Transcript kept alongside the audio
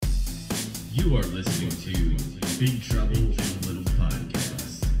You are listening to Big Trouble in Little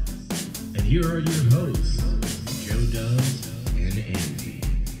Podcast. And here are your hosts, Joe Dubs and Andy.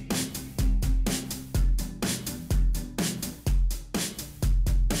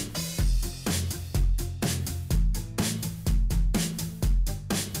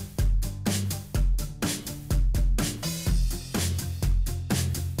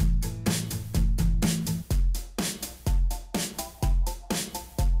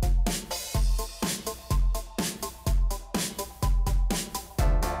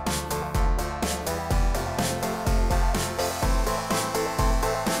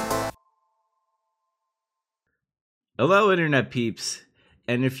 Hello, Internet peeps.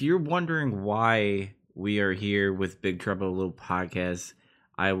 And if you're wondering why we are here with Big Trouble in Little Podcast,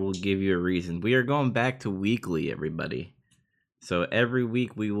 I will give you a reason. We are going back to weekly, everybody. So every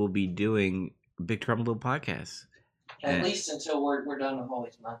week we will be doing Big Trouble in Little Podcast. At least until we're done with all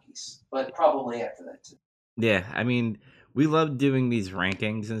these monkeys. But probably after that, too. Yeah, I mean, we love doing these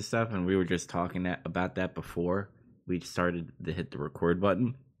rankings and stuff, and we were just talking about that before we started to hit the record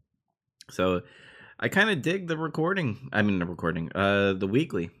button. So I kind of dig the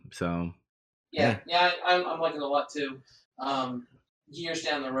weekly. So yeah, I'm liking it a lot too. Years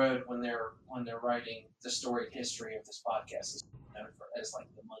down the road, when they're writing the storied history of this podcast, is known as like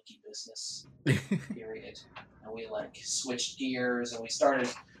the monkey business period, and we like switched gears and we started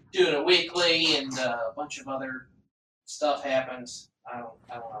doing it weekly, and a bunch of other stuff happened. I don't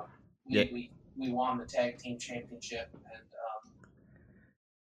know. We won the tag team championship and.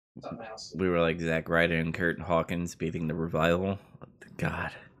 Something else. We were like Zack Ryder and Kurt Hawkins beating the Revival.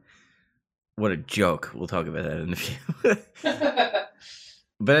 God, what a joke. We'll talk about that in a few.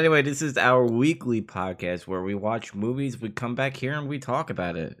 But anyway, this is our weekly podcast where we watch movies, we come back here and we talk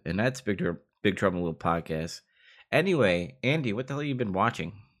about it. And that's Big Trouble in Little Podcast. Anyway, Andy, what the hell have you been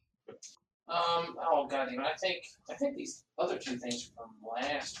watching? Oh god, I think these other two things from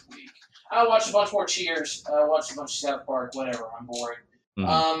last week. I watched a bunch more Cheers. I watched a bunch of South Park. Whatever. I'm bored.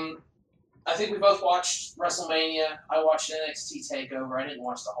 Mm-hmm. I think we both watched WrestleMania. I watched NXT TakeOver. I didn't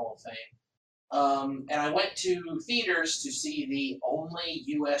watch the whole thing. And I went to theaters to see the only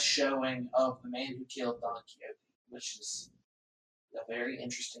U.S. showing of The Man Who Killed Don Quixote, which is a very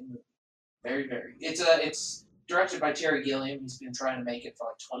interesting movie. Very, very. It's directed by Terry Gilliam. He's been trying to make it for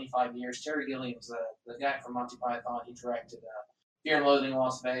like 25 years. Terry Gilliam's the guy from Monty Python. He directed Fear and Loathing in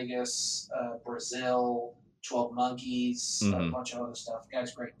Las Vegas, Brazil, 12 Monkeys, a bunch of other stuff. The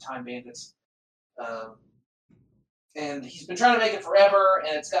guy's great. Time Bandits. And he's been trying to make it forever,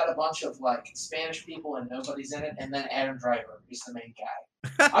 and it's got a bunch of like Spanish people and nobody's in it, and then Adam Driver is the main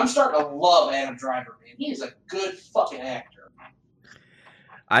guy. I'm starting to love Adam Driver, man. He is a good fucking actor.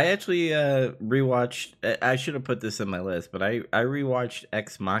 I actually rewatched, I should have put this in my list, but I rewatched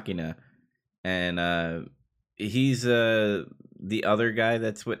Ex Machina, and he's the other guy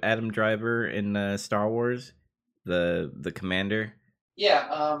that's with Adam Driver in Star Wars, the commander. Yeah.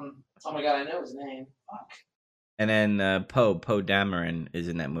 Oh my god, I know his name. Fuck. And then Poe Dameron is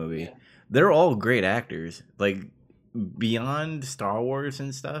in that movie. Yeah. They're all great actors. Like beyond Star Wars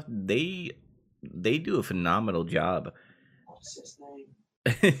and stuff, they do a phenomenal job. What's his name?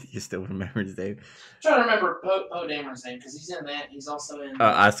 You still remember his name? I'm trying to remember Poe Dameron's name because he's in that. He's also in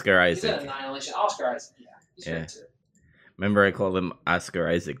Oscar Isaac. He's in Annihilation. Oscar Isaac. Yeah. He's great too. Remember, I called him Oscar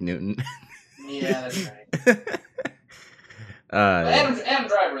Isaac Newton. Yeah, that's right. Adam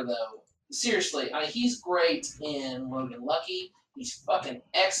Driver, though, seriously, he's great in Logan Lucky. He's fucking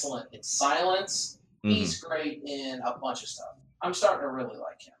excellent in Silence. Mm-hmm. He's great in a bunch of stuff. I'm starting to really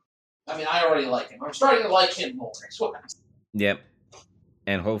like him. I mean, I already like him. I'm starting to like him more. Yep.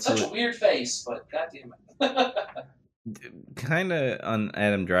 And hopefully... Such a weird face, but goddamn it. Kind of on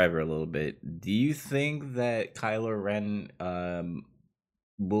Adam Driver a little bit. Do you think that Kylo Ren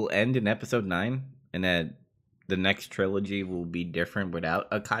will end in Episode 9 and that the next trilogy will be different without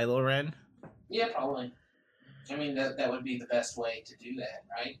a Kylo Ren? Yeah, probably. I mean, that would be the best way to do that,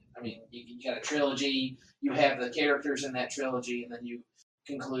 right? I mean, you got a trilogy, you have the characters in that trilogy, and then you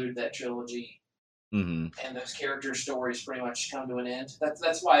conclude that trilogy, and those character stories pretty much come to an end.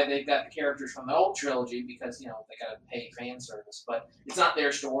 That's why they've got the characters from the old trilogy, because, they got to pay fan service. But it's not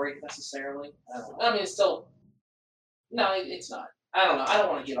their story, necessarily. I mean, it's still... No, it's not. I don't know. I don't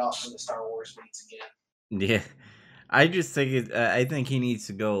want to get off from the Star Wars beats again. Yeah. I just think I think he needs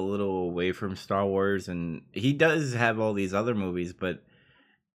to go a little away from Star Wars, and he does have all these other movies, but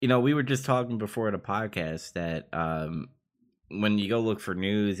we were just talking before the podcast that when you go look for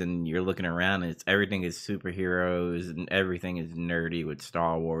news and you're looking around, everything is superheroes and everything is nerdy with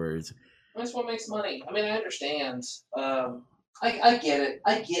Star Wars. That's what makes money. I mean, I understand I get it.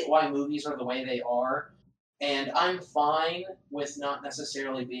 I get why movies are the way they are, and I'm fine with not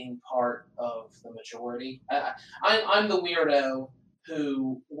necessarily being part of the majority. I'm the weirdo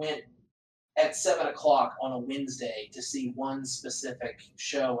who went at 7 o'clock on a Wednesday to see one specific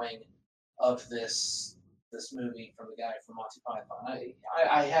showing of this movie from the guy from Monty Python.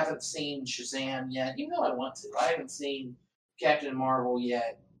 I haven't seen Shazam yet, even though I want to. I haven't seen Captain Marvel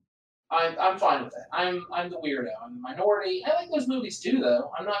yet. I'm fine with that. I'm the weirdo. I'm the minority. I like those movies too, though.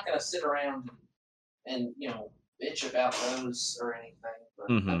 I'm not gonna sit around and bitch about those or anything.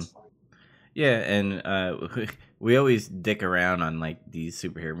 But that's fine. Yeah, and we always dick around on like these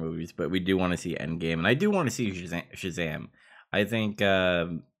superhero movies, but we do want to see Endgame, and I do want to see Shazam. I think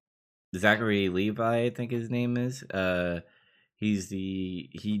Zachary Levi, I think his name is.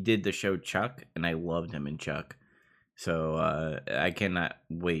 He did the show Chuck, and I loved him in Chuck. So I cannot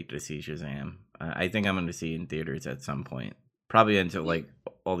wait to see Shazam. I think I'm going to see it in theaters at some point, probably until like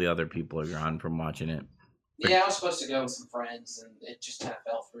all the other people are gone from watching it. Yeah, I was supposed to go with some friends, and it just kind of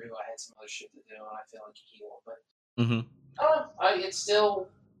fell through. I had some other shit to do, and I feel like a heel. But it's still,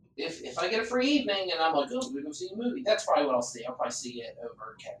 if I get a free evening and I'm like, oh, we're going to see a movie, that's probably what I'll see. I'll probably see it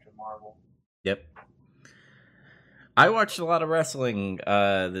over Captain Marvel. Yep. I watched a lot of wrestling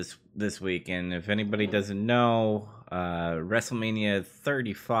this week, and if anybody doesn't know, WrestleMania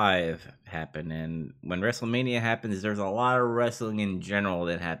 35 happened, and when WrestleMania happens, there's a lot of wrestling in general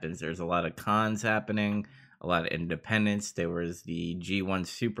that happens. There's a lot of cons happening, a lot of independents. There was the G1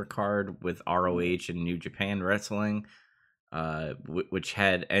 Supercard with ROH and New Japan Wrestling, which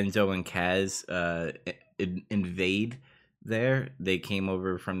had Enzo and Kaz invade there. They came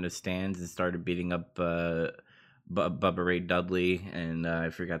over from the stands and started beating up Bubba Ray Dudley, and I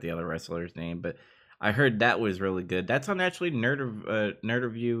forgot the other wrestler's name, but I heard that was really good. That's on actually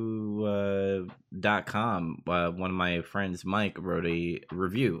nerdreview.com. One of my friends, Mike, wrote a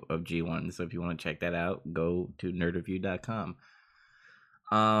review of G1, so if you want to check that out, go to nerdreview.com.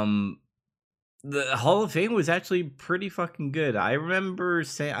 The Hall of Fame was actually pretty fucking good. I remember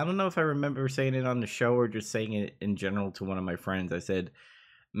saying, I don't know if I remember saying it on the show or just saying it in general to one of my friends. I said,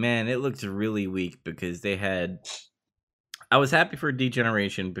 man, it looks really weak because they had. I was happy for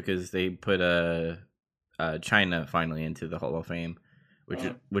D-Generation because they put China finally into the Hall of Fame,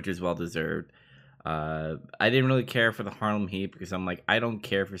 which is well deserved. I didn't really care for the Harlem Heat because I'm like, I don't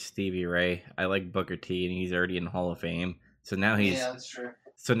care for Stevie Ray. I like Booker T, and he's already in the Hall of Fame. So now he's that's true.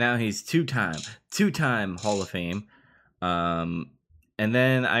 So now he's two-time Hall of Fame. And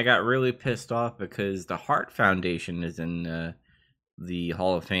then I got really pissed off because the Hart Foundation is in the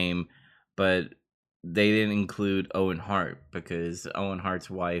Hall of Fame, but they didn't include Owen Hart because Owen Hart's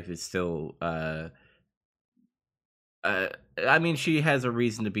wife is still I mean, she has a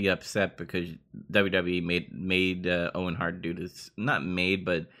reason to be upset because WWE made Owen Hart do this. Not made,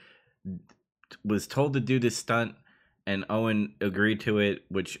 but was told to do this stunt, and Owen agreed to it,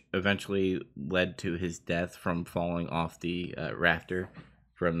 which eventually led to his death from falling off the rafter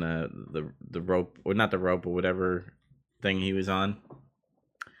from the rope, or not the rope, or whatever thing he was on.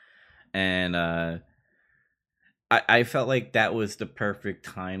 And I felt like that was the perfect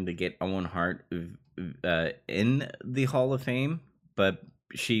time to get Owen Hart in the Hall of Fame, but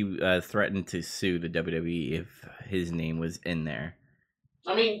she threatened to sue the WWE if his name was in there.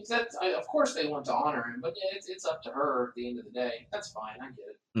 I mean, of course they want to honor him, but yeah, it's up to her at the end of the day. That's fine, I get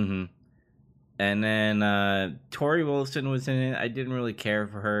it. Mm-hmm. And then Tori Wilson was in it. I didn't really care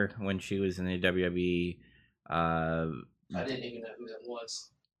for her when she was in the WWE. I didn't even know who that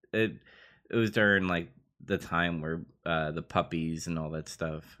was. It was during like the time where the puppies and all that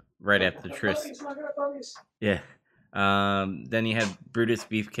stuff. Right after Trish. Yeah. Then you had Brutus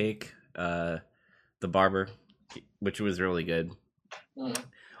Beefcake, the barber, which was really good.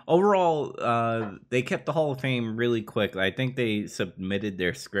 Overall, they kept the Hall of Fame really quick. I think they submitted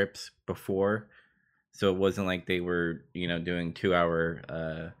their scripts before, so it wasn't like they were, doing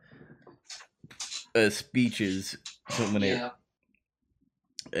 2-hour speeches.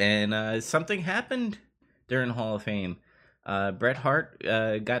 And something happened during Hall of Fame. Bret Hart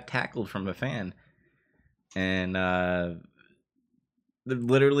got tackled from a fan, and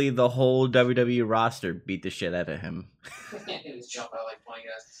literally the whole WWE roster beat the shit out of him. He was jumping out like 20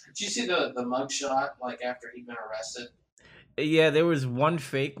 guys. Did you see the mugshot like after he'd been arrested? Yeah, there was one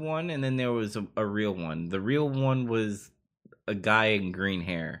fake one, and then there was a real one. The real one was a guy in green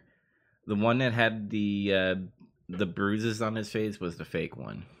hair. The one that had the bruises on his face was the fake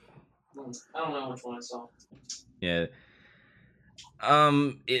one. I don't know which one I saw. Yeah.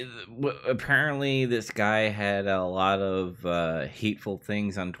 Apparently this guy had a lot of hateful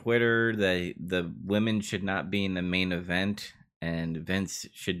things on Twitter that the women should not be in the main event, and Vince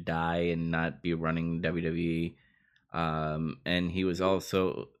should die and not be running WWE. And he was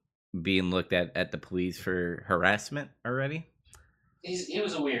also being looked at the police for harassment already. He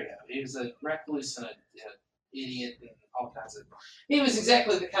was a weirdo. He was a recluse and an idiot and all kinds of. He was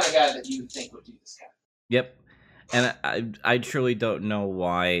exactly the kind of guy that you would think would do this kind of. Yep, and I truly don't know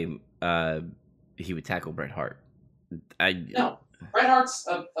why he would tackle Bret Hart. No, Bret Hart's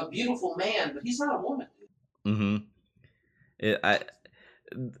a beautiful man, but he's not a woman.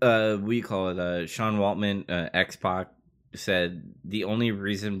 We call it Sean Waltman, X-Pac, said the only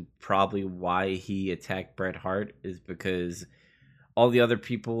reason probably why he attacked Bret Hart is because all the other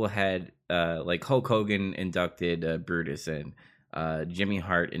people had like Hulk Hogan inducted Brutus in, Jimmy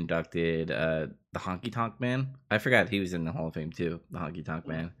Hart inducted the Honky Tonk Man. I forgot he was in the Hall of Fame too, the Honky Tonk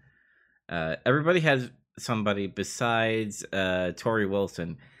Man. Everybody has somebody besides Tori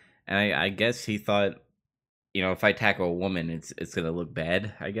Wilson, and I guess he thought, you know, if I tackle a woman, it's gonna look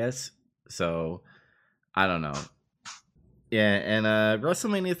bad, I guess. So I don't know. Yeah, and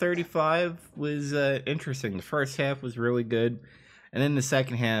WrestleMania 35 was interesting. The first half was really good, and then the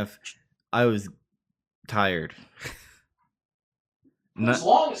second half, I was tired. It was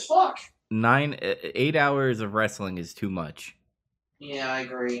long as fuck. 8 hours of wrestling is too much. Yeah, I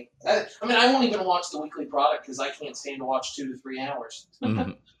agree. I mean, I won't even watch the weekly product because I can't stand to watch 2 to 3 hours.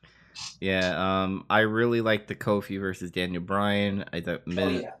 Mm-hmm. Yeah, I really liked the Kofi versus Daniel Bryan. I thought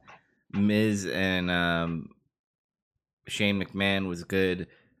Miz and Shane McMahon was good.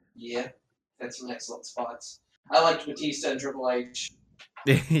 Yeah, had some excellent spots. I liked Batista and Triple H.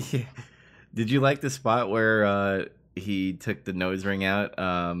 Yeah. Did you like the spot where he took the nose ring out?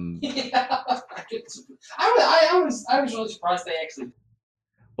 Yeah, I was really surprised they actually.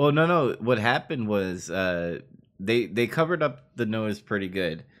 Well, no. What happened was they covered up the nose pretty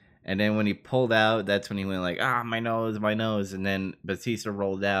good, and then when he pulled out, that's when he went like, my nose, and then Batista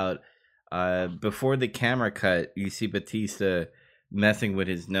rolled out. Before the camera cut, you see Batista messing with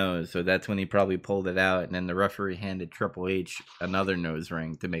his nose, so that's when he probably pulled it out, and then the referee handed Triple H another nose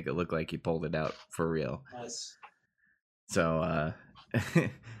ring to make it look like he pulled it out for real. Nice. So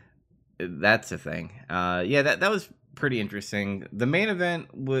that's a thing. Yeah, that was pretty interesting. The main event,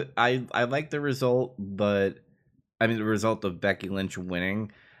 I liked the result, but I mean the result of Becky Lynch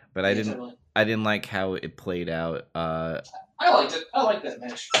winning, but I didn't like how it played out. I liked it. I liked that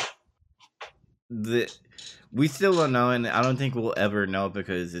match. We still don't know, and I don't think we'll ever know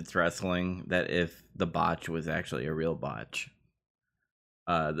because it's wrestling, that if the botch was actually a real botch.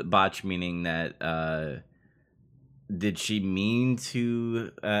 The botch meaning that did she mean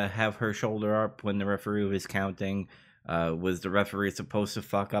to have her shoulder up when the referee was counting? Was the referee supposed to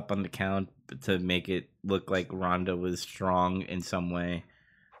fuck up on the count to make it look like Ronda was strong in some way?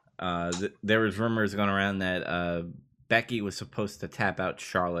 There was rumors going around that Becky was supposed to tap out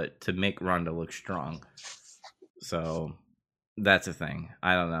Charlotte to make Ronda look strong. So that's a thing.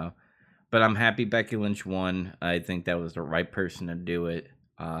 I don't know. But I'm happy Becky Lynch won. I think that was the right person to do it.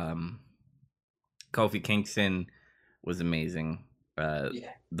 Kofi Kingston was amazing.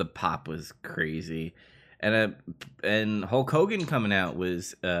 The pop was crazy. And Hulk Hogan coming out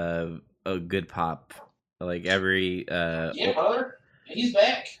was a good pop. Like every yeah, brother. He's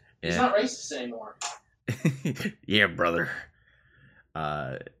back. He's not racist anymore. Yeah, brother.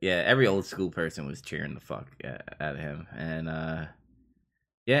 Yeah, every old school person was cheering the fuck at him. And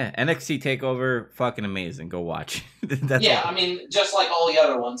yeah, NXT TakeOver, fucking amazing. Go watch. I mean, just like all the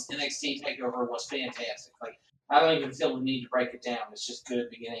other ones, NXT TakeOver was fantastic. Like, I don't even feel the need to break it down. It's just good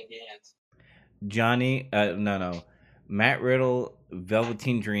beginning to end. Johnny, Matt Riddle,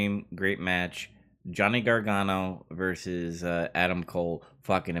 Velveteen Dream, great match. Johnny Gargano versus Adam Cole,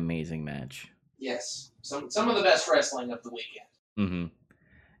 fucking amazing match. Yes, some of the best wrestling of the weekend. Mm-hmm.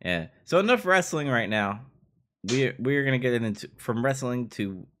 Yeah. So enough wrestling right now. We're gonna get into from wrestling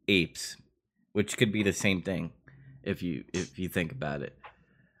to apes, which could be the same thing, if you think about it.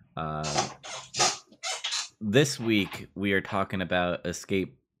 This week we are talking about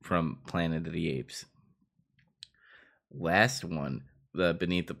Escape from Planet of the Apes. Last one,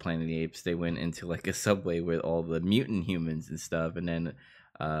 Beneath the Planet of the Apes, they went into like a subway with all the mutant humans and stuff, and then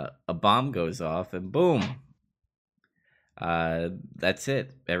a bomb goes off, and boom. That's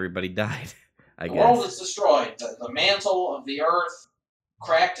it. Everybody died. I guess. The world is destroyed. The mantle of the earth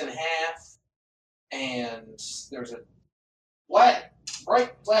cracked in half, and there's a bright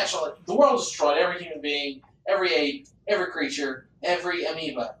flash on it. The world is destroyed. Every human being, every ape, every creature, every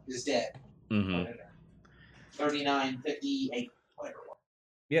amoeba is dead. Mm-hmm. 39, 58, whatever it was.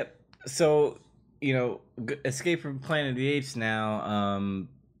 Yep. So, Escape from Planet of the Apes now.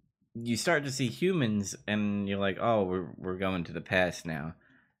 you start to see humans, and you're like, oh, we're going to the past now,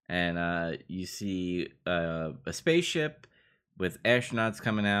 and you see a spaceship with astronauts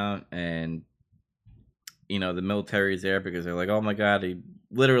coming out, and the military is there because they're like, oh my god,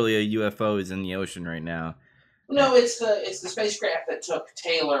 literally a UFO is in the ocean right now. No, it's the spacecraft that took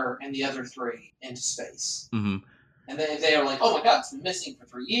Taylor and the other three into space. Mm-hmm. And they are like, oh my god, it's been missing for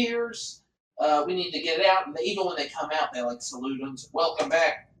 3 years. We need to get it out. And even when they come out, they like salute them, say, welcome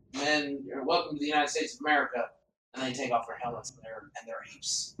back, men, or welcome to the United States of America. And they take off their helmets and their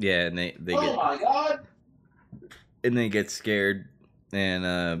apes. Yeah, and they oh my god! And they get scared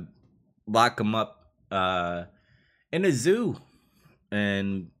and lock them up in a zoo.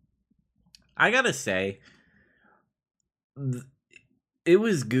 And I gotta say, it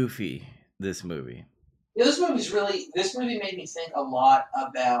was goofy, this movie. Yeah, this movie made me think a lot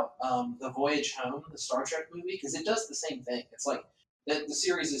about The Voyage Home, the Star Trek movie, because it does the same thing. It's like, the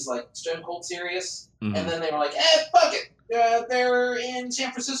series is like stone cold serious, and then they were like, fuck it! They're in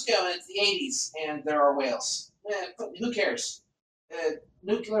San Francisco, and it's the 80s, and there are whales. Who cares?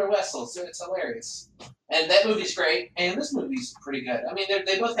 Nuclear vessels, it's hilarious. And that movie's great, and this movie's pretty good. I mean,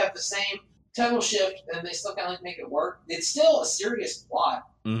 they both have the same tonal shift, and they still kind of like make it work. It's still a serious plot.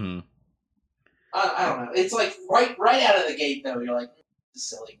 Mm-hmm. I don't know. It's like right out of the gate, though. You're like, this is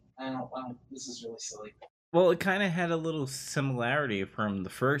silly. I don't. This is really silly. Well, it kind of had a little similarity from the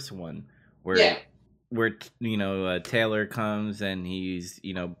first one, where Taylor comes and he's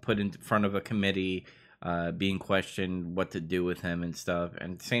put in front of a committee, being questioned what to do with him and stuff.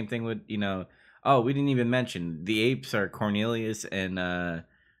 And same thing with oh, we didn't even mention the apes are Cornelius and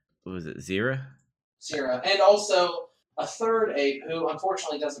what was it, Zira? Zira, and also a third ape who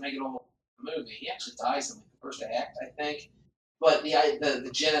unfortunately doesn't make it on the movie. He actually dies in the first act, I think. But the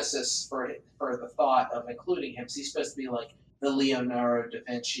genesis for the thought of including him, so he's supposed to be like the Leonardo da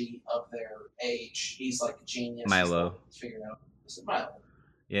Vinci of their age. He's like a genius. Milo. Figured out. Was it Milo?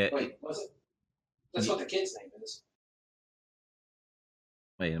 Yeah. Wait, was it? That's what the kid's name is.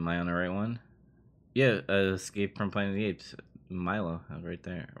 Wait, am I on the right one? Yeah, Escape from Planet of the Apes. Milo, right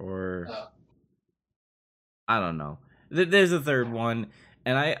there. Or I don't know. There's a third one,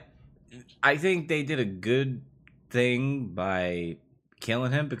 and I think they did a good thing by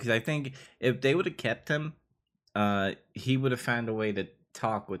killing him, because I think if they would have kept him, he would have found a way to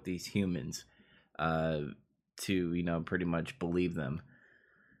talk with these humans, to pretty much believe them.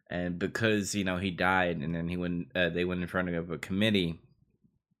 And because he died, and then they went in front of a committee.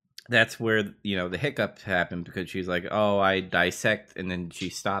 That's where the hiccup happened, because she's like, oh, I dissect, and then she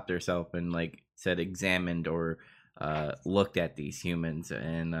stopped herself and like said examined or looked at these humans,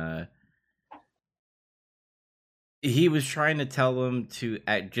 and he was trying to tell them to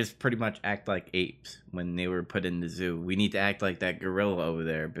just pretty much act like apes when they were put in the zoo. We need to act like that gorilla over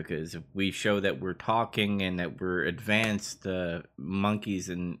there, because if we show that we're talking and that we're advanced monkeys,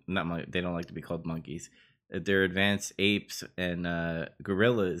 and they don't like to be called monkeys. They're advanced apes and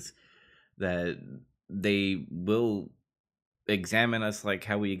gorillas, that they will examine us like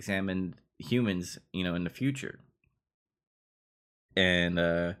how we examined humans, in the future. And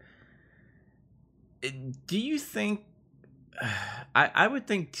do you think? I would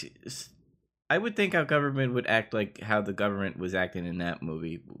think our government would act like how the government was acting in that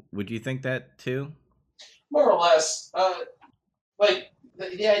movie. Would you think that too? More or less. Like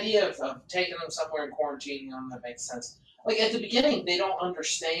the idea of taking them somewhere and quarantining them, that makes sense. Like at the beginning, they don't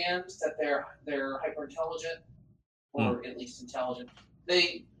understand that they're hyper intelligent, or at least intelligent.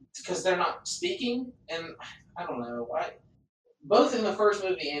 Because they're not speaking, and I don't know why. Both in the first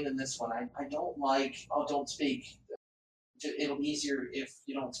movie and in this one, I don't like, oh, don't speak. It'll be easier if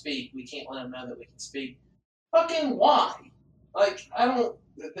you don't speak. We can't let them know that we can speak. Fucking why? Like, I don't...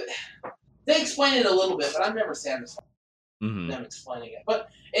 They explain it a little bit, but I'm never satisfied with them explaining it. But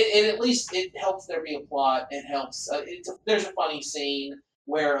it at least it helps there be a plot. It helps... there's a funny scene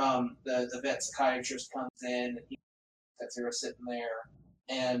where the vet psychiatrist comes in, and that's her sitting there.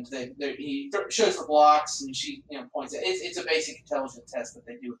 And he shows the blocks, and she points out it's a basic intelligence test that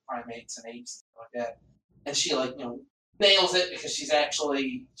they do with primates and apes and stuff like that. And she nails it, because she's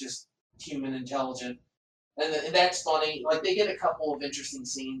actually just human intelligent, and that's funny. Like they get a couple of interesting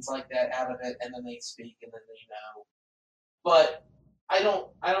scenes like that out of it, and then they speak, and then they know. But I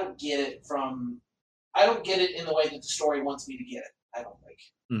don't get it in the way that the story wants me to get it. I don't think.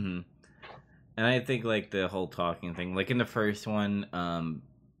 Mm-hmm. And I think like the whole talking thing, like in the first one,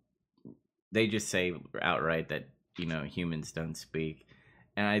 they just say outright that humans don't speak,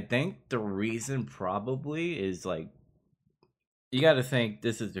 and I think the reason probably is like, you got to think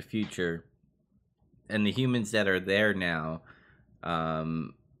this is the future, and the humans that are there now,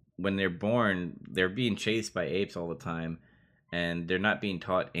 when they're born, they're being chased by apes all the time, and they're not being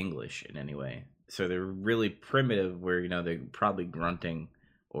taught English in any way. So they're really primitive, where they're probably grunting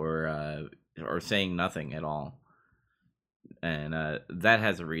or saying nothing at all, and that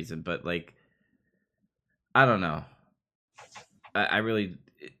has a reason. But like, I don't know. I really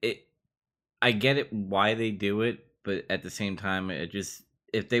I get it why they do it, but at the same time, it just,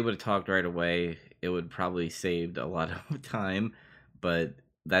 if they would have talked right away, it would probably saved a lot of time. But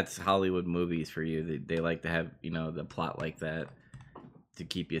that's Hollywood movies for you. They like to have the plot like that to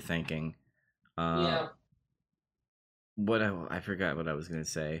keep you thinking. Yeah. What I forgot what I was gonna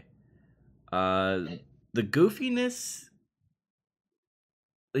say. The goofiness,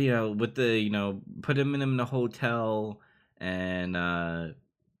 with the put him in the hotel and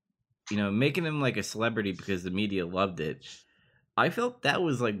making him like a celebrity because the media loved it. I felt that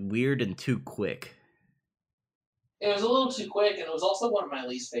was like weird and too quick. It was a little too quick, and it was also one of my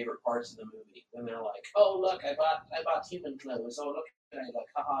least favorite parts of the movie when they're like, "Oh look, I bought human clothes. Oh look, at it. Like,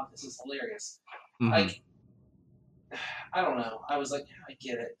 haha, this is hilarious." Mm-hmm. Like, I don't know. I was like, I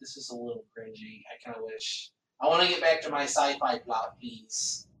get it. This is a little cringy. I kind of wish. I want to get back to my sci-fi plot,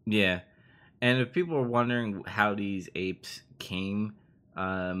 please. Yeah, and if people are wondering how these apes came,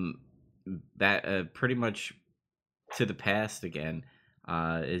 that pretty much to the past again,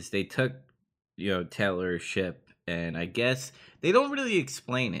 is they took Taylor's ship, and I guess they don't really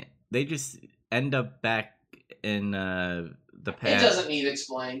explain it. They just end up back in the past. It doesn't need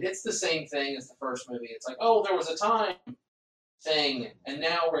explained. It's the same thing as the first movie. It's like, oh, there was a time thing, and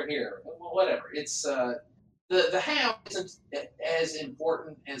now we're here. Well, whatever. It's the how isn't as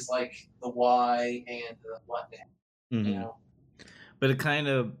important as like the why and the what. Mm-hmm. But it kind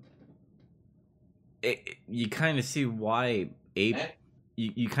of, you kind of see why ape. Eh?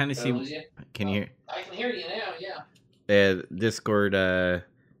 You kind of see. You? Can you hear? I can hear you now. Yeah. Discord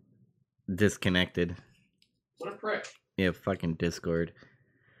disconnected. What a prick. Yeah, fucking Discord.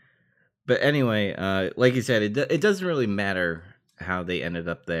 But anyway, like you said, it doesn't really matter how they ended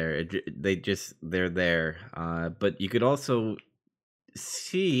up there. They're there. But you could also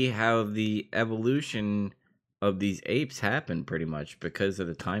see how the evolution of these apes happened pretty much because of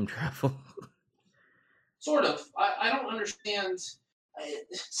the time travel. Sort of. I don't understand.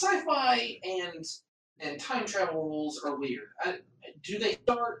 Sci-fi and time travel rules are weird. Do they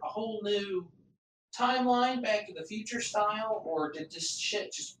start a whole new timeline, Back to the Future style, or did this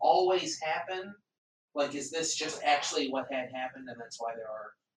shit just always happen? Like, is this just actually what had happened, and that's why there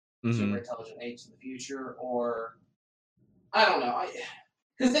are super intelligent apes in the future? Or I don't know.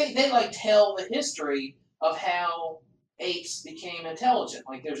 Because they like tell the history of how apes became intelligent.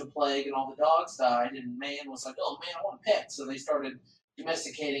 Like, there's a plague and all the dogs died, and man was like, oh man, I want a pet. So they started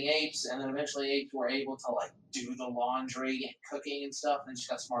domesticating apes, and then eventually apes were able to like do the laundry and cooking and stuff, and just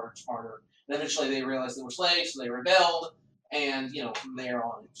got smarter and smarter. And eventually they realized they were slaves, so they rebelled, and from there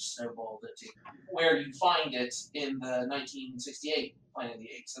on it just snowballed into where you find it in the 1968 Planet of the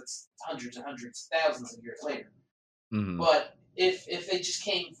Apes. That's hundreds and hundreds, thousands of years later. Mm-hmm. But if they just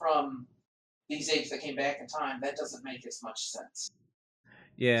came from these apes that came back in time, that doesn't make as much sense.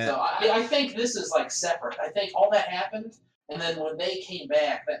 Yeah. So I think this is like separate. I think all that happened, and then when they came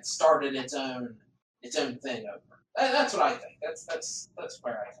back, that started its own thing over. That's what I think. That's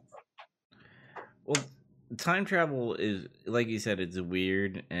where I come from. Well, time travel is, like you said, it's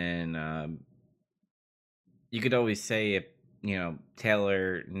weird, and you could always say if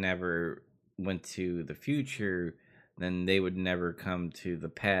Taylor never went to the future, then they would never come to the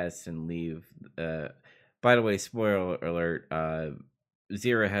past and leave. By the way, spoiler alert: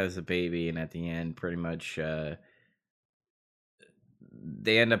 Zira has a baby, and at the end, pretty much, they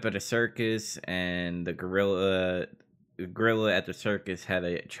end up at a circus, and the gorilla at the circus had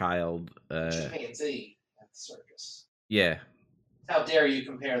a child. Chimpanzee at the circus. Yeah. How dare you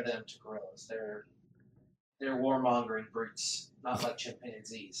compare them to gorillas? They're warmongering brutes, not like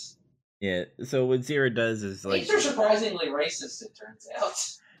chimpanzees. Yeah. So what Zira does is like, apes are surprisingly racist. It turns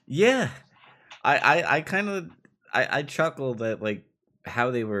out. Yeah. I kind of I chuckled at like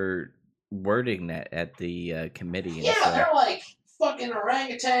how they were wording that at the committee. And yeah, stuff. They're like fucking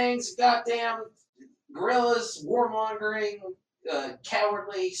orangutans, goddamn gorillas, warmongering,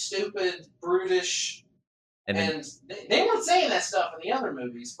 cowardly, stupid, brutish, and they weren't saying that stuff in the other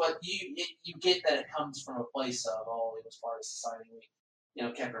movies. But you get that it comes from a place of it was part of society.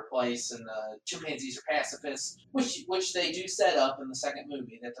 We kept our place, and chimpanzees are pacifists, which they do set up in the second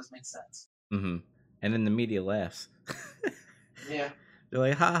movie. That does make sense. Mm-hmm. And then the media laughs. Yeah. They're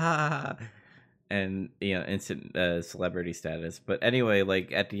like, ha ha ha. and instant celebrity status. But anyway,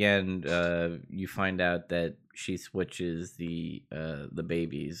 like at the end, you find out that she switches the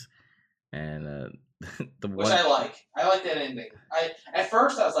babies, and the Which one. I like. I like that ending. At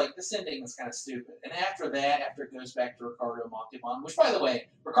first I was like, this ending is kind of stupid. And after that, after it goes back to Ricardo Montalban, which by the way,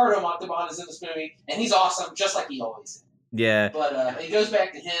 Ricardo Montalban is in this movie, and he's awesome, just like he always is. Yeah. But it goes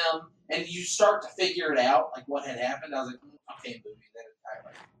back to him, and you start to figure it out, like what had happened. I was like, okay, movie, that I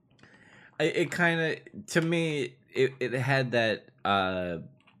like. It kind of, to me, it had that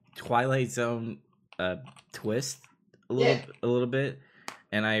Twilight Zone twist a little bit,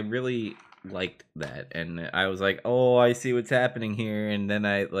 and I really liked that. And I was like, oh, I see what's happening here. And then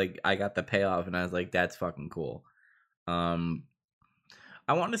I got the payoff, and I was like, that's fucking cool. I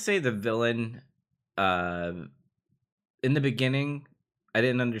want to say the villain, in the beginning, I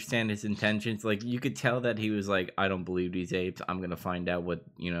didn't understand his intentions. Like, you could tell that he was like, I don't believe these apes. I'm gonna find out what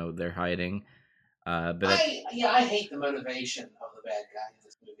they're hiding. But I hate the motivation of the bad guy in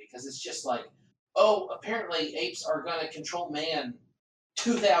this movie, because it's just like, oh, apparently apes are gonna control man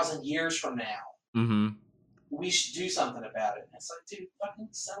 2,000 years from now. We should do something about it. It's like, dude, fucking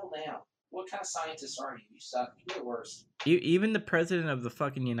settle down. What kind of scientist are you? You suck. You're the worst. Even the president of the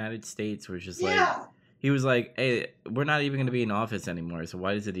fucking United States was just like, Yeah. he was like, hey, we're not even going to be in office anymore, so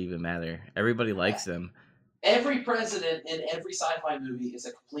why does it even matter? Everybody likes them. Every president in every sci-fi movie is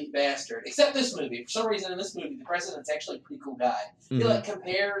a complete bastard, except this movie. For some reason, in this movie, the president's actually a pretty cool guy. He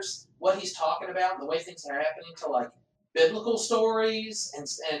compares what he's talking about and the way things are happening to like biblical stories and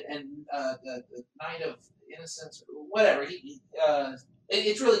the Night of Innocence, or whatever.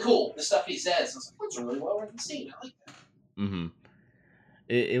 It's really cool, the stuff he says. I was like, that's a really well written scene. I like that.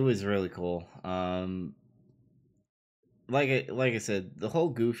 It was really cool. Like I said, the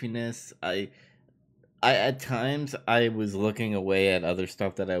whole goofiness. I at times I was looking away at other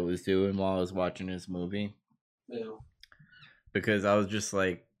stuff that I was doing while I was watching this movie. Ew. Because I was just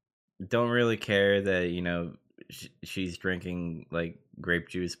like, don't really care that she's drinking like grape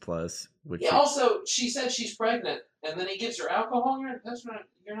juice plus. Which also she said she's pregnant, and then he gives her alcohol. You're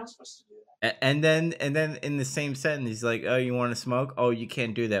not supposed to do that. And then in the same sentence, he's like, "Oh, you want to smoke? Oh, you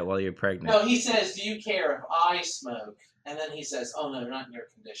can't do that while you're pregnant." No, he says, "Do you care if I smoke?" And then he says, "Oh no, not in your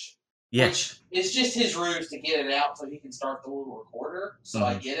condition." Yeah. Which is just his ruse to get it out so he can start the little recorder. So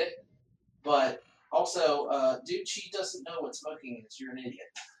I get it, but also, dude, she doesn't know what smoking is. You're an idiot.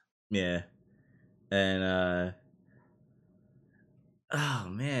 Yeah, and oh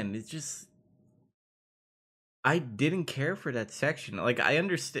man, it's just. I didn't care for that section. Like, I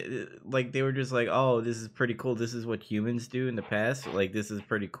understand, like, they were just like, oh, this is pretty cool. This is what humans do in the past. Like, this is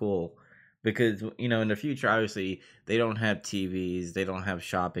pretty cool. Because, in the future, obviously, they don't have TVs. They don't have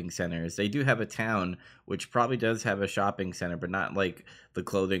shopping centers. They do have a town, which probably does have a shopping center, but not, like, the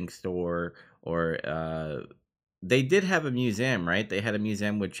clothing store or, they did have a museum, right? They had a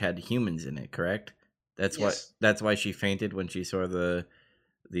museum which had humans in it, correct? That's why she fainted when she saw the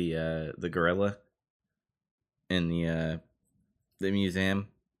gorilla in the museum.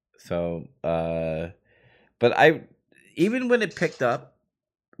 So but I, even when it picked up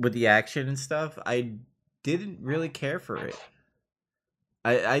with the action and stuff, I didn't really care for it.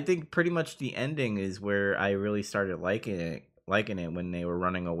 I think pretty much the ending is where I really started liking it when they were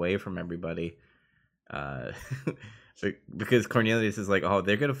running away from everybody. Because Cornelius is like, oh,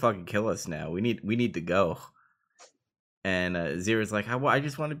 they're gonna fucking kill us now. We need to go. And Zira's like, I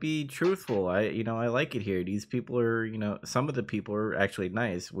just want to be truthful. I like it here. These people are, some of the people are actually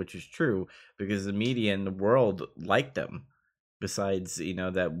nice, which is true because the media and the world like them. Besides,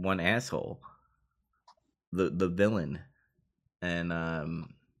 that one asshole, the villain, and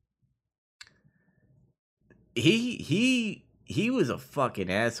he was a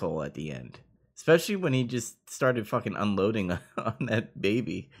fucking asshole at the end, especially when he just started fucking unloading on that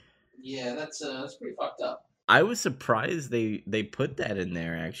baby. Yeah, that's pretty fucked up. I was surprised they put that in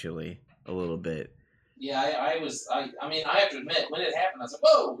there actually a little bit. Yeah, I mean, I have to admit, when it happened, I was like,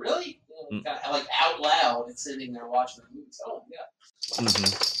 whoa, really? Kind of like out loud and sitting there watching the movie. Oh,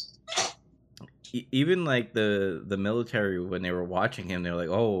 yeah. Even like the military, when they were watching him, they're like,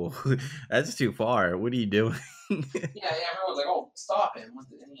 oh, that's too far. What are you doing? Yeah, everyone's like, oh, stop him.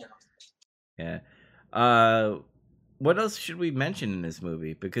 Yeah. What else should we mention in this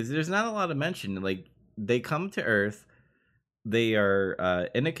movie? Because there's not a lot of mention. Like, they come to Earth, they are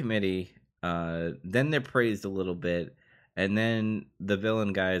in a committee, then they're praised a little bit, and then the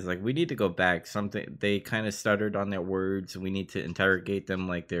villain guy is like, we need to go back. They kind of stuttered on their words. We need to interrogate them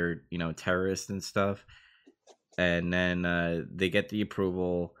like they're terrorists and stuff. And then they get the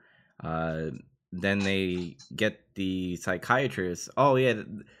approval. then they get the psychiatrist. Oh yeah,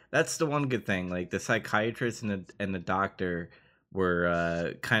 that's the one good thing. Like the psychiatrist and the doctor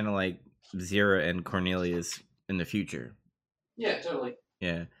were kind of like Zira and Cornelius in the future. Yeah, totally.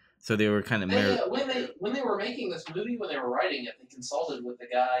 Yeah, so they were kind of when they were making this movie, when they were writing it, they consulted with the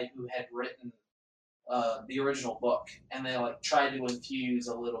guy who had written the original book, and they like tried to infuse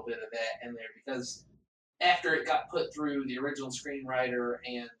a little bit of that in there because after it got put through the original screenwriter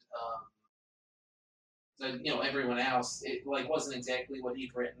and everyone else, it like wasn't exactly what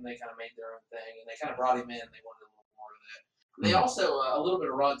he'd written. They kind of made their own thing, and they kind of brought him in. They wanted a little more of that. They also a little bit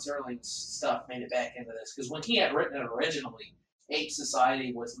of Rod Serling's stuff made it back into this because when he had written it originally, Ape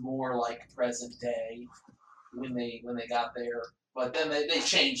Society was more like present day when they got there. But then they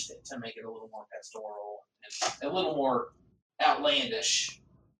changed it to make it a little more pastoral and a little more outlandish.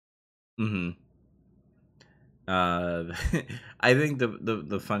 Mm-hmm. I think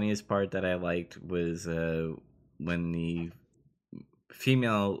the funniest part that I liked was when the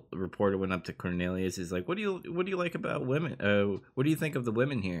female reporter went up to Cornelius. Is like, what do you like about women? What do you think of the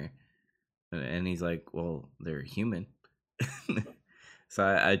women here? And he's like, well, they're human. So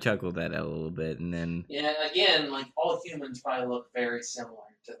I chuckled that out a little bit, and then again, like all humans probably look very similar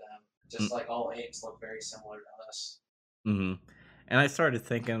to them, just like all apes look very similar to us. Mm-hmm. And I started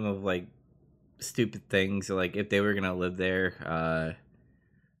thinking of like stupid things, like if they were gonna live there,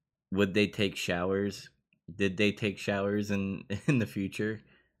 would they take showers? Did they take showers in the future?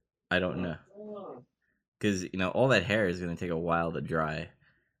 I don't know, because all that hair is gonna take a while to dry.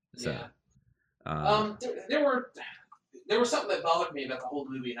 So, yeah. There was something that bothered me about the whole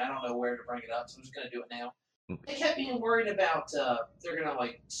movie, and I don't know where to bring it up, so I'm just going to do it now. They kept being worried about they're going to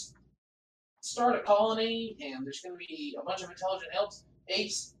like start a colony, and there's going to be a bunch of intelligent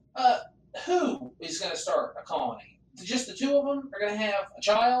apes. Who is going to start a colony? Just the two of them are going to have a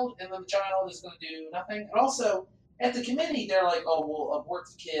child, and then the child is going to do nothing. And also, at the committee, they're like, "Oh, we'll abort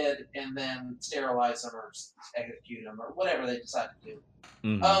the kid and then sterilize him or execute him or whatever they decide to do."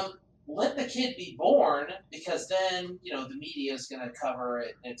 Mm-hmm. Let the kid be born because then the media is going to cover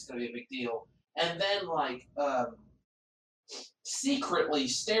it and it's going to be a big deal, and then like secretly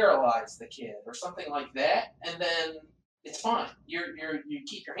sterilize the kid or something like that, and then it's fine. You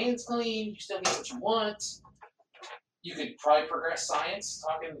keep your hands clean. You still get what you want. You could probably progress science,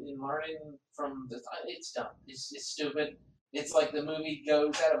 talking and learning from the. It's dumb. It's stupid. It's like the movie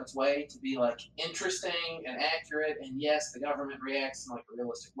goes out of its way to be like interesting and accurate, and yes, the government reacts in like a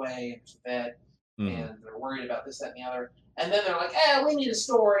realistic way and that, and they're worried about this, that, and the other. And then they're like, we need a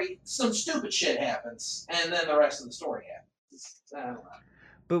story. Some stupid shit happens, and then the rest of the story happens. I don't know.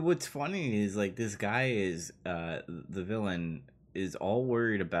 But what's funny is like this guy is the villain is all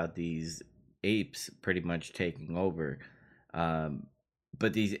worried about these apes pretty much taking over,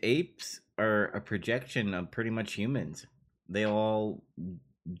 but these apes are a projection of pretty much humans. They all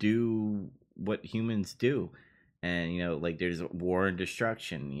do what humans do, and like there's war and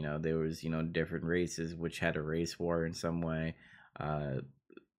destruction. There was different races which had a race war in some way.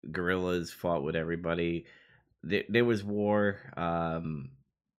 Gorillas fought with everybody. There was war.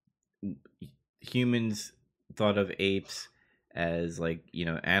 Humans thought of apes as like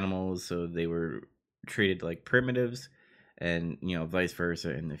animals, so they were treated like primitives, and vice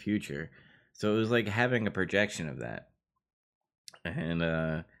versa in the future. So it was like having a projection of that. And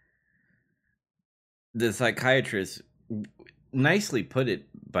the psychiatrist nicely put it,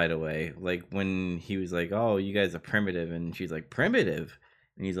 by the way, like when he was like, oh, you guys are primitive, and she's like, primitive?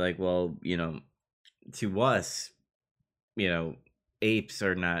 And he's like, well, to us, apes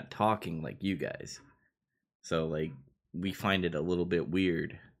are not talking like you guys, so like we find it a little bit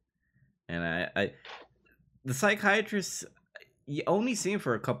weird. And I the psychiatrist, you only see him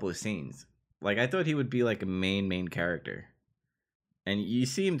for a couple of scenes. Like I thought he would be like a main character, and you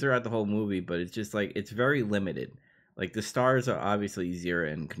see him throughout the whole movie, but it's just like it's very limited. Like the stars are obviously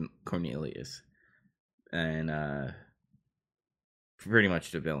Zira and Cornelius, and pretty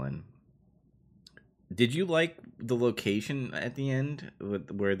much the villain. Did you like the location at the end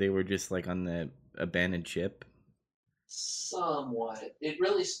where they were just like on the abandoned ship? Somewhat. It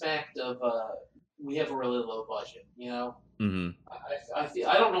really smacked of we have a really low budget, Mm-hmm.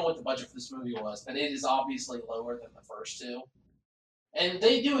 I don't know what the budget for this movie was, but it is obviously lower than the first two. And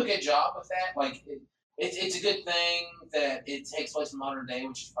they do a good job of that. Like it's a good thing that it takes place in modern day,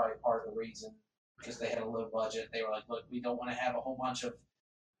 which is probably part of the reason, because they had a low budget. They were like, look, we don't want to have a whole bunch of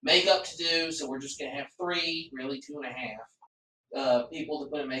makeup to do, so we're just going to have 3, really 2.5 people to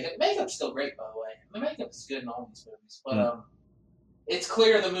put in makeup. Makeup's still great, by the way. The makeup is good in all these movies, but it's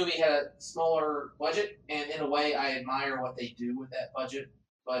clear the movie had a smaller budget, and in a way, I admire what they do with that budget.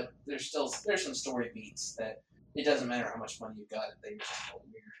 but there's some story beats that it doesn't matter how much money you got, they just feel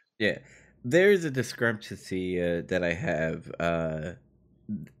weird. Yeah, there's a discrepancy that I have.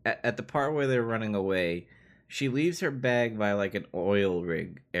 At the part where they're running away, she leaves her bag by like an oil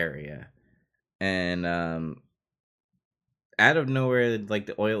rig area, and out of nowhere, like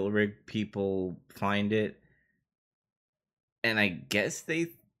the oil rig people find it, and I guess they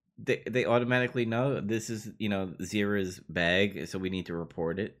automatically know this is Zira's bag, so we need to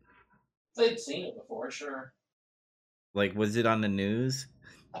report it. They'd seen it before, sure. Like, was it on the news?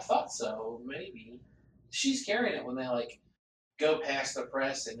 I thought so, maybe. She's carrying it when they like go past the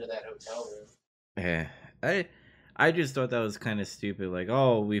press into that hotel room. Yeah, I just thought that was kind of stupid. Like,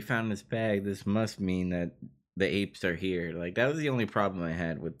 oh, we found this bag. This must mean that the apes are here. Like, that was the only problem I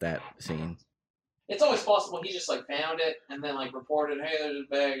had with that scene. It's always possible he just like found it and then like reported, hey, there's a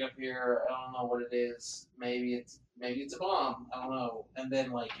bag up here. I don't know what it is. Maybe it's a bomb. I don't know. And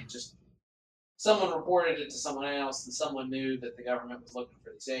then like it just someone reported it to someone else, and someone knew that the government was looking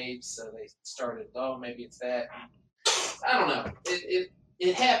for these apes, so they started. Oh, maybe it's that. I don't know.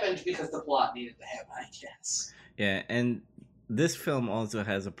 It happened because the plot needed to happen, I guess. Yeah, and this film also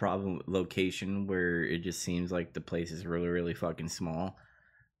has a problem with location where it just seems like the place is really, really fucking small.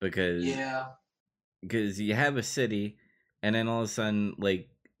 Because you have a city, and then all of a sudden, like,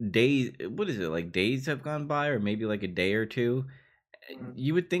 days, what is it, like days have gone by, or maybe like a day or two.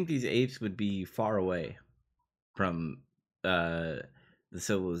 You would think these apes would be far away from the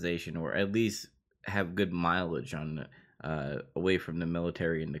civilization, or at least have good mileage on away from the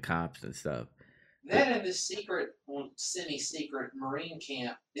military and the cops and stuff. That and this secret, semi-secret Marine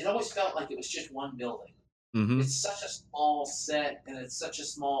camp, it always felt like it was just one building. Mm-hmm. It's such a small set, and it's such a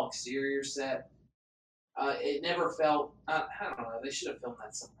small exterior set. It never felt. I don't know. They should have filmed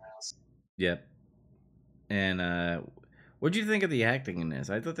that somewhere else. Yep. And what do you think of the acting in this?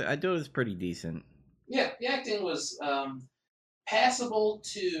 I thought it was pretty decent. Yeah, the acting was passable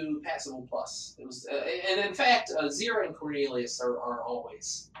to passable plus. It was, and in fact, Zira and Cornelius are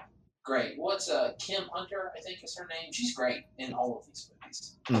always great. What's Kim Hunter? I think is her name. She's great in all of these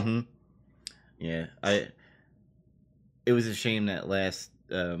movies. Mm-hmm. Yeah, It was a shame that last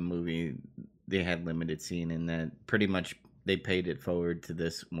movie they had limited scene, and that pretty much they paid it forward to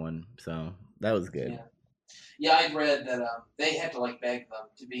this one, so that was good. Yeah, I'd read that they had to like beg them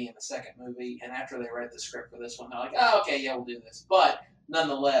to be in the second movie, and after they read the script for this one, they're like, "Oh, okay, yeah, we'll do this." But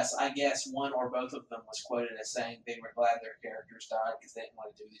nonetheless, I guess one or both of them was quoted as saying they were glad their characters died because they didn't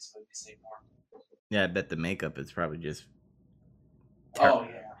want to do these movies anymore. Yeah, I bet the makeup is probably just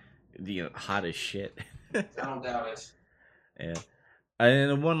hot as shit. I don't doubt it. Yeah,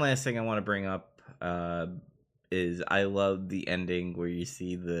 and one last thing I want to bring up is I love the ending where you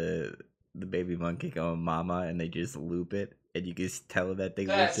see the baby monkey going mama, and they just loop it, and you can tell that they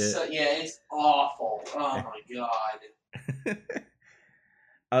looped it. It's awful. Oh my god.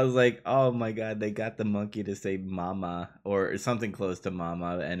 I was like, oh my god, they got the monkey to say mama or something close to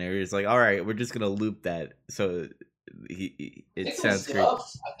mama, and it was like, all right, we're just gonna loop that so it sounds great. I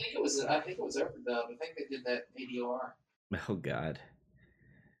think it was overdub. I think they did that ADR. Oh god.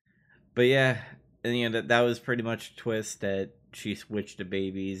 But yeah, and that was pretty much a twist that she switched to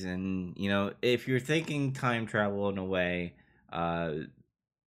babies, and if you're thinking time travel in a way,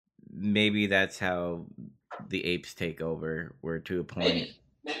 maybe that's how the apes take over, or to a point.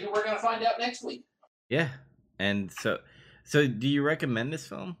 Maybe we're gonna find out next week. Yeah, and so do you recommend this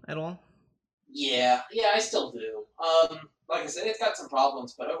film at all? Yeah, I still do. Like I said, it's got some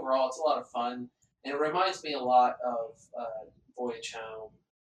problems, but overall, it's a lot of fun, and it reminds me a lot of Voyage Home,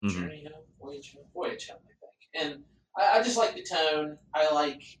 Journey Home, Voyage Home, I think, and. I just like the tone. I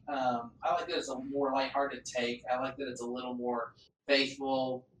like that it's a more lighthearted take. I like that it's a little more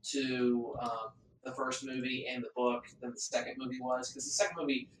faithful to the first movie and the book than the second movie was, because the second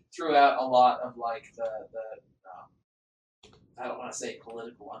movie threw out a lot of like the I don't want to say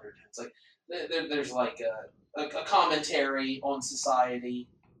political undertones. Like there's like a commentary on society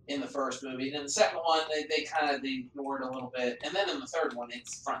in the first movie, and in the second one they kind of ignored a little bit, and then in the third one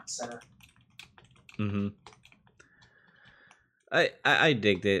it's front and center. Mm-hmm. I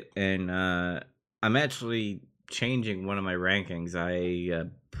digged it, and I'm actually changing one of my rankings. I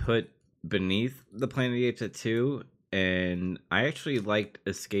put Beneath the Planet of the Apes at 2, and I actually liked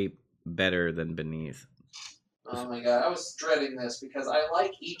Escape better than Beneath. Oh my god, I was dreading this because I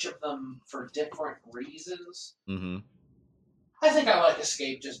like each of them for different reasons. Mm-hmm. I think I like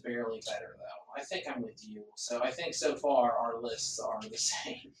Escape just barely better, though. I think I'm with you. So I think so far our lists are the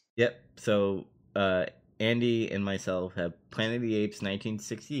same. Yep, so Andy and myself have Planet of the Apes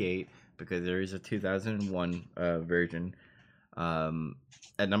 1968, because there is a 2001 version.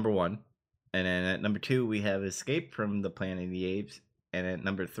 at number 1. And then at number 2, we have Escape from the Planet of the Apes. And at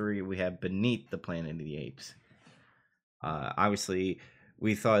number 3, we have Beneath the Planet of the Apes. Obviously,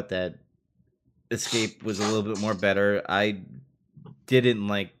 we thought that Escape was a little bit more better. I didn't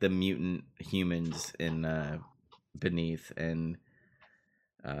like the mutant humans in Beneath, and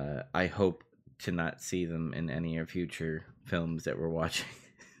I hope to not see them in any of future films that we're watching.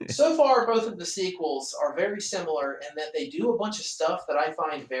 So far, both of the sequels are very similar in that they do a bunch of stuff that I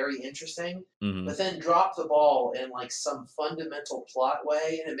find very interesting, but then drop the ball in like some fundamental plot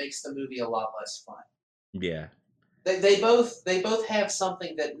way, and it makes the movie a lot less fun. Yeah. They both have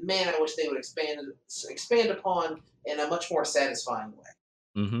something that, man, I wish they would expand upon in a much more satisfying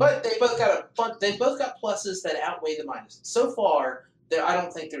way. But they both got pluses that outweigh the minuses. So far, I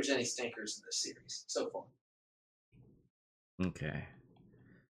don't think there's any stinkers in this series so far. Okay.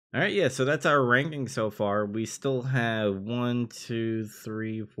 All right, yeah, so that's our ranking so far. We still have 1, 2,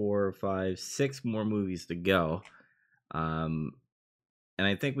 3, 4, 5, 6 more movies to go. And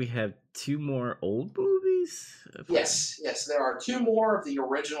I think we have 2 more old movies? Yes, there are 2 more of the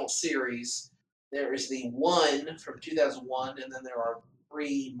original series. There is the one from 2001, and then there are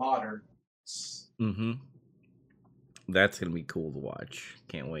 3 moderns. That's going to be cool to watch.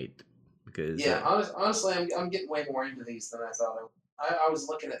 Can't wait. Because honestly, I'm getting way more into these than I thought I would. I was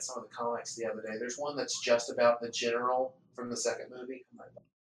looking at some of the comics the other day. There's one that's just about the general from the second movie.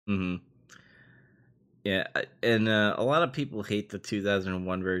 Yeah, and a lot of people hate the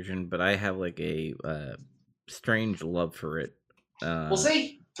 2001 version, but I have like a strange love for it. We'll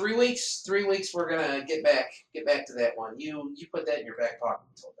see. 3 weeks. 3 weeks. We're gonna get back to that one. You put that in your back pocket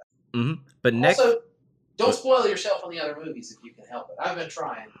until then. But next, also, don't spoil yourself on the other movies if you can help it. I've been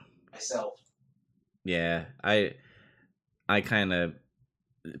trying myself. Yeah, I kind of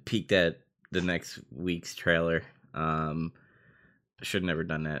peeked at the next week's trailer. Should have never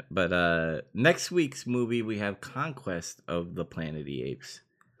done that. But next week's movie, we have Conquest of the Planet of the Apes.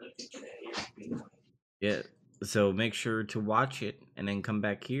 Yeah, so make sure to watch it and then come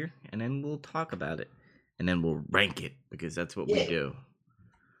back here, and then we'll talk about it. And then we'll rank it, because that's what we do.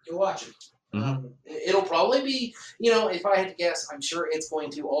 You watch it. It'll probably be, if I had to guess, I'm sure it's going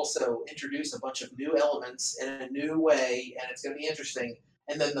to also introduce a bunch of new elements in a new way, and it's going to be interesting.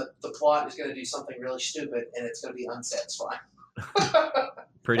 And then the plot is going to do something really stupid, and it's going to be unsatisfying.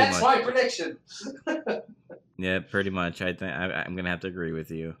 That's my prediction. Yeah, pretty much. I think I'm going to have to agree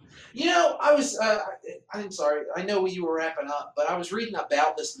with you. I'm sorry. I know you were wrapping up, but I was reading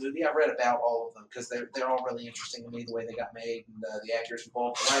about this movie. I read about all of them because they're all really interesting to me, the way they got made, and the actors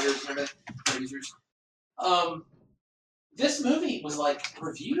involved, the writers, and everything, producers. This movie was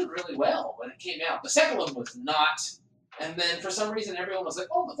reviewed really well when it came out. The second one was not, and then for some reason everyone was like,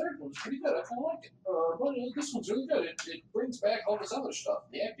 "Oh, the third one's pretty good. I kind of like it. But this one's really good. It brings back all this other stuff.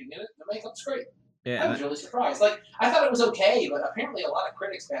 The acting in it, the makeup's great." Yeah, I was really surprised. I thought it was okay, but apparently a lot of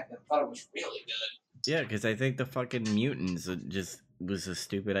critics back then thought it was really good. Yeah, because I think the fucking mutants just was a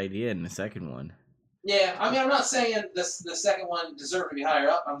stupid idea in the second one. Yeah, I mean, I'm not saying the second one deserved to be higher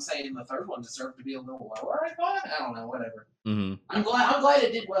up. I'm saying the third one deserved to be a little lower. I thought. I don't know. Whatever. I'm glad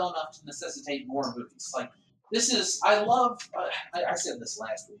it did well enough to necessitate more movies. This is. I love. I said this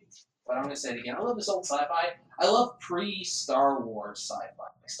last week, but I'm going to say it again. I love this old sci-fi. I love pre-Star Wars sci-fi.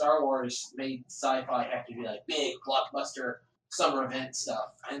 Star Wars made sci-fi have to be big blockbuster summer event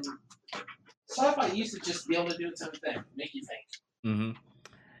stuff, and sci-fi used to just be able to do its own thing, make you think.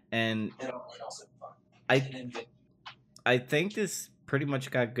 And also fun. I think this pretty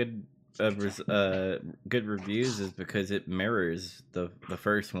much got good reviews is because it mirrors the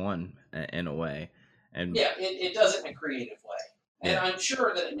first one in a way. And yeah, it does it in a creative way, and I'm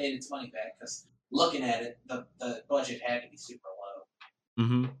sure that it made its money back because looking at it, the budget had to be super low.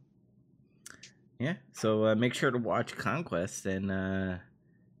 Yeah, so make sure to watch Conquest and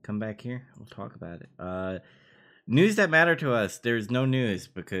come back here. We'll talk about it. News that matter to us. There's no news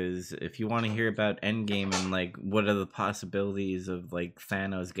because if you want to hear about Endgame and what are the possibilities of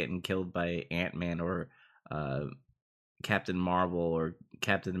Thanos getting killed by Ant-Man or Captain Marvel or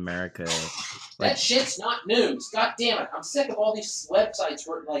Captain America, that shit's not news. God damn it! I'm sick of all these websites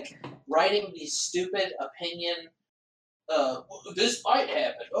writing these stupid opinion. This might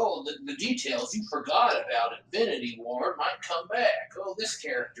happen. Oh, the details you forgot about Infinity War might come back. Oh, this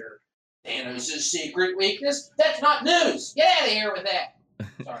character. Thanos' secret weakness? That's not news! Get out of here with that!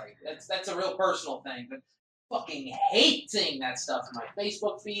 Sorry, that's a real personal thing, but fucking hate seeing that stuff in my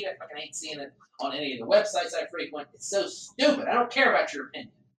Facebook feed. I fucking hate seeing it on any of the websites I frequent. It's so stupid. I don't care about your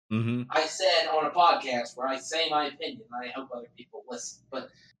opinion. I said on a podcast where I say my opinion, and I hope other people listen, but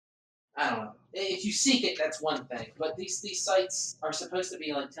I don't know. If you seek it, that's one thing. But these sites are supposed to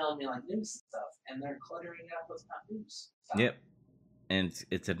be like telling me like news and stuff, and they're cluttering it up with not news. Stop. Yep, and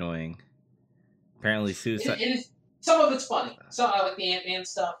it's annoying. Apparently, suicide. It is. Some of it's funny. So I like the Ant-Man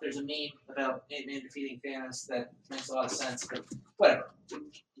stuff. There's a meme about Ant-Man defeating Thanos that makes a lot of sense. But whatever.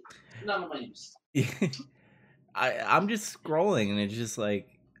 None of my news. I'm just scrolling, and it's just like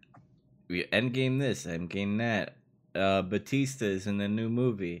Endgame this, Endgame that. Batista's in the new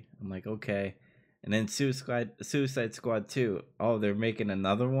movie. I'm like, okay. And then Suicide Squad 2. Oh, they're making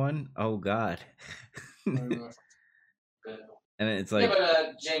another one? Oh, God. And it's like... Yeah,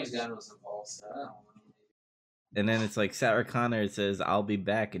 but James Gunn was involved, so I don't know. And then it's like Sarah Connor says, "I'll be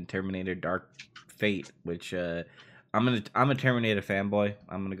back" in Terminator Dark Fate, which I'm a Terminator fanboy.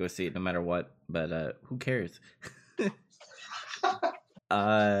 I'm gonna go see it no matter what. But who cares?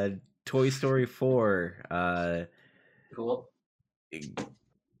 Toy Story 4. Cool.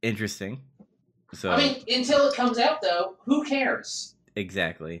 Interesting. So I mean, until it comes out, though, who cares?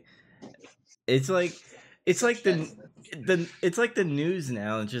 Exactly. It's like the news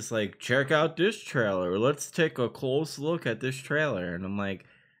now. It's just like, check out this trailer. Let's take a close look at this trailer. And I'm like,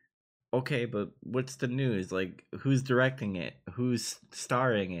 okay, but what's the news? Like, who's directing it? Who's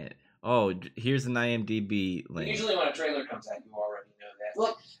starring it? Oh, here's an IMDb link. Usually when a trailer comes out, you already know that.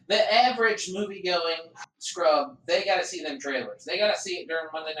 Look, the average movie-going scrub, they got to see them trailers. They got to see it during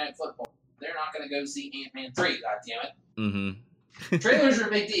Monday Night Football. They're not going to go see Ant-Man 3, goddammit. Mm-hmm. Trailers are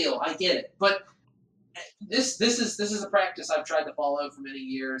a big deal. I get it. But this is a practice I've tried to follow for many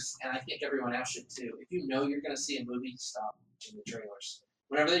years, and I think everyone else should too. If you know you're going to see a movie, stop watching the trailers.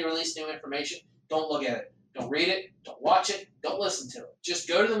 Whenever they release new information, don't look at it. Don't read it. Don't watch it. Don't listen to it. Just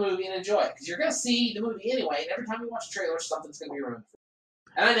go to the movie and enjoy it, because you're going to see the movie anyway, and every time you watch a trailer, something's going to be ruined for you.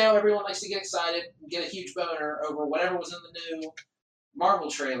 And I know everyone likes to get excited and get a huge boner over whatever was in the new Marvel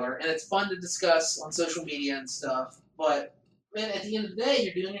trailer, and it's fun to discuss on social media and stuff, but man, at the end of the day,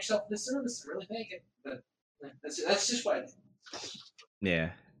 you're doing yourself a disservice to really think it. But that's just what I do.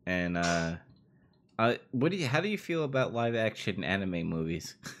 Yeah, and how do you feel about live action anime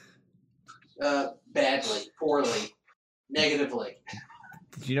movies? Badly, poorly, negatively.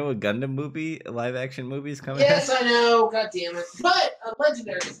 Did you know a Gundam movie, a live action movie is coming? Yes, I know. God damn it! But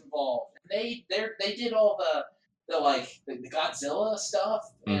Legendary is involved. They did all the Godzilla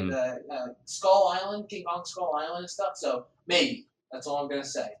stuff and Skull Island, King Kong Skull Island and stuff. So maybe that's all I'm gonna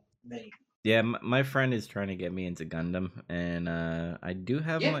say. Maybe. Yeah, my friend is trying to get me into Gundam, and I do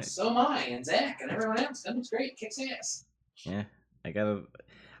have my. So am I, and Zach, and everyone else. Gundam's great, kicks ass. Yeah, I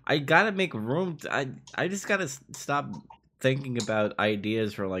gotta make room. I just gotta stop thinking about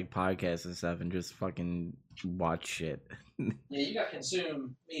ideas for like podcasts and stuff, and just fucking watch shit. Yeah, you gotta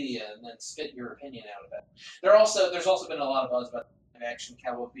consume media and then spit your opinion out of it. There's also been a lot of buzz about the action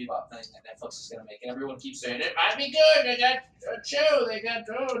Cowboy Bebop thing that Netflix is gonna make, and everyone keeps saying it might be good. They got a show.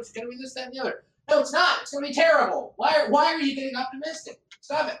 It's gonna be this, that, and the other. No, it's not. It's gonna be terrible. Why are you getting optimistic?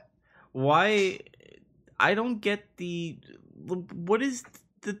 Stop it. Why? I don't get what is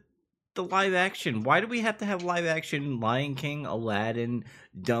the live action? Why do we have to have live action Lion King, Aladdin,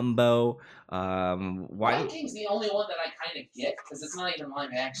 Dumbo? Lion King's the only one that I kind of get, because it's not even live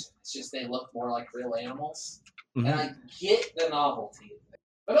action. It's just they look more like real animals. Mm-hmm. And I get the novelty of it.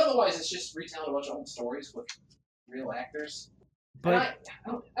 But otherwise, it's just retelling a bunch of old stories with real actors. But I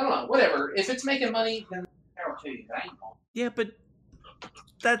don't know. Whatever. If it's making money, then power to you. I ain't going. Yeah, but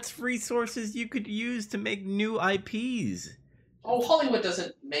that's resources you could use to make new IPs. Oh, Hollywood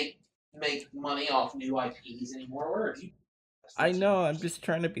doesn't make money off new IPs anymore. Where have you? I know. I'm just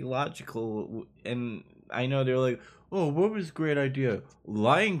trying to be logical, and I know they're like, "Oh, what was a great idea?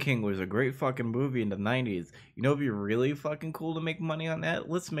 Lion King was a great fucking movie in the '90s. You know, it'd be really fucking cool to make money on that.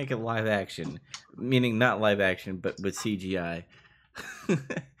 Let's make it live action, meaning not live action, but with CGI."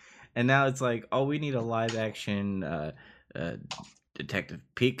 And now it's like, oh, we need a live action Detective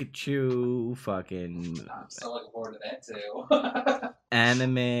Pikachu, fucking. I'm so looking forward to that too.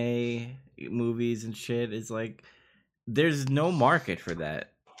 Anime movies and shit. It's like there's no market for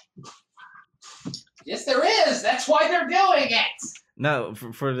that. Yes, there is. That's why they're doing it. No,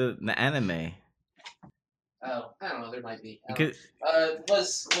 for the anime. Oh, I don't know. There might be.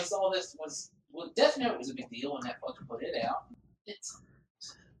 Was all this Death Note was a big deal when Netflix put it out. It's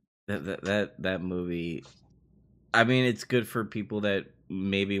that movie. I mean, it's good for people that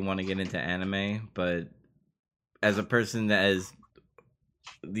maybe want to get into anime, but as a person that is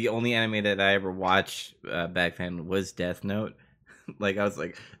the only anime that I ever watched back then was Death Note. Like, I was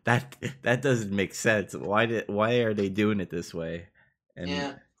like, that doesn't make sense. Why are they doing it this way? And,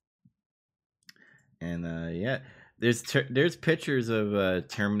 yeah. And yeah, There's pictures of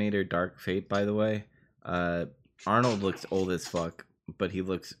Terminator Dark Fate, by the way. Arnold looks old as fuck, but he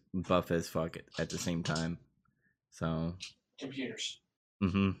looks buff as fuck at the same time. So computers.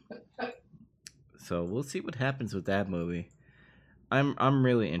 So we'll see what happens with that movie. I'm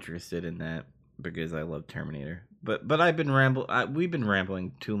really interested in that because I love Terminator. But we've been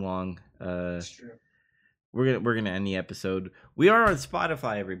rambling too long. That's true. We're gonna end the episode. We are on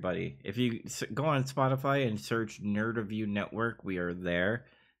Spotify, everybody. If you go on Spotify and search Nerd Review Network, we are there,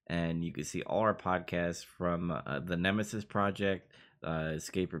 and you can see all our podcasts from the Nemesis Project,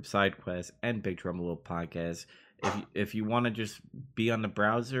 Escape Room Side Quest, and Big Trouble Little Podcast. If you want to just be on the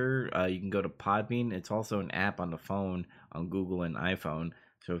browser, you can go to Podbean. It's also an app on the phone on Google and iPhone.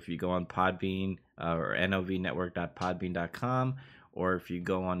 So if you go on Podbean or novnetwork.podbean.com, or if you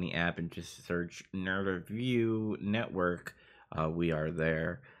go on the app and just search Nerd Review Network, we are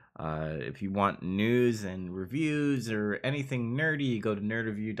there. If you want news and reviews or anything nerdy, you go to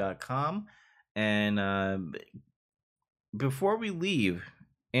nerdreview.com. And before we leave,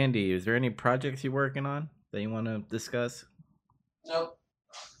 Andy, is there any projects you're working on that you want to discuss? Nope.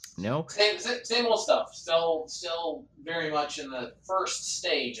 No? Same old stuff. Still very much in the first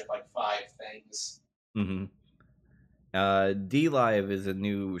stage of like 5 things. Mm-hmm. DLive is a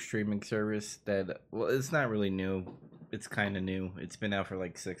new streaming service that, well, it's not really new. It's kind of new. It's been out for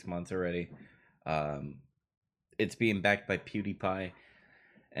like 6 months already. It's being backed by PewDiePie,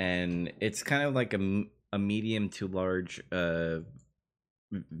 and it's kind of like a medium to large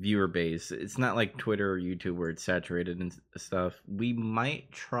viewer base. It's not like Twitter or YouTube where it's saturated and stuff. We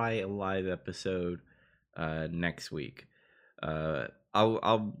might try a live episode next week.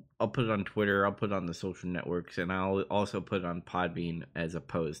 I'll put it on Twitter. I'll put it on the social networks, and I'll also put it on Podbean as a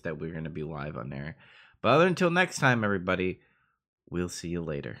post that we're going to be live on there. But until next time, everybody, we'll see you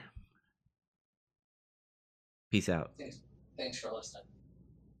later. Peace out. Thanks for listening.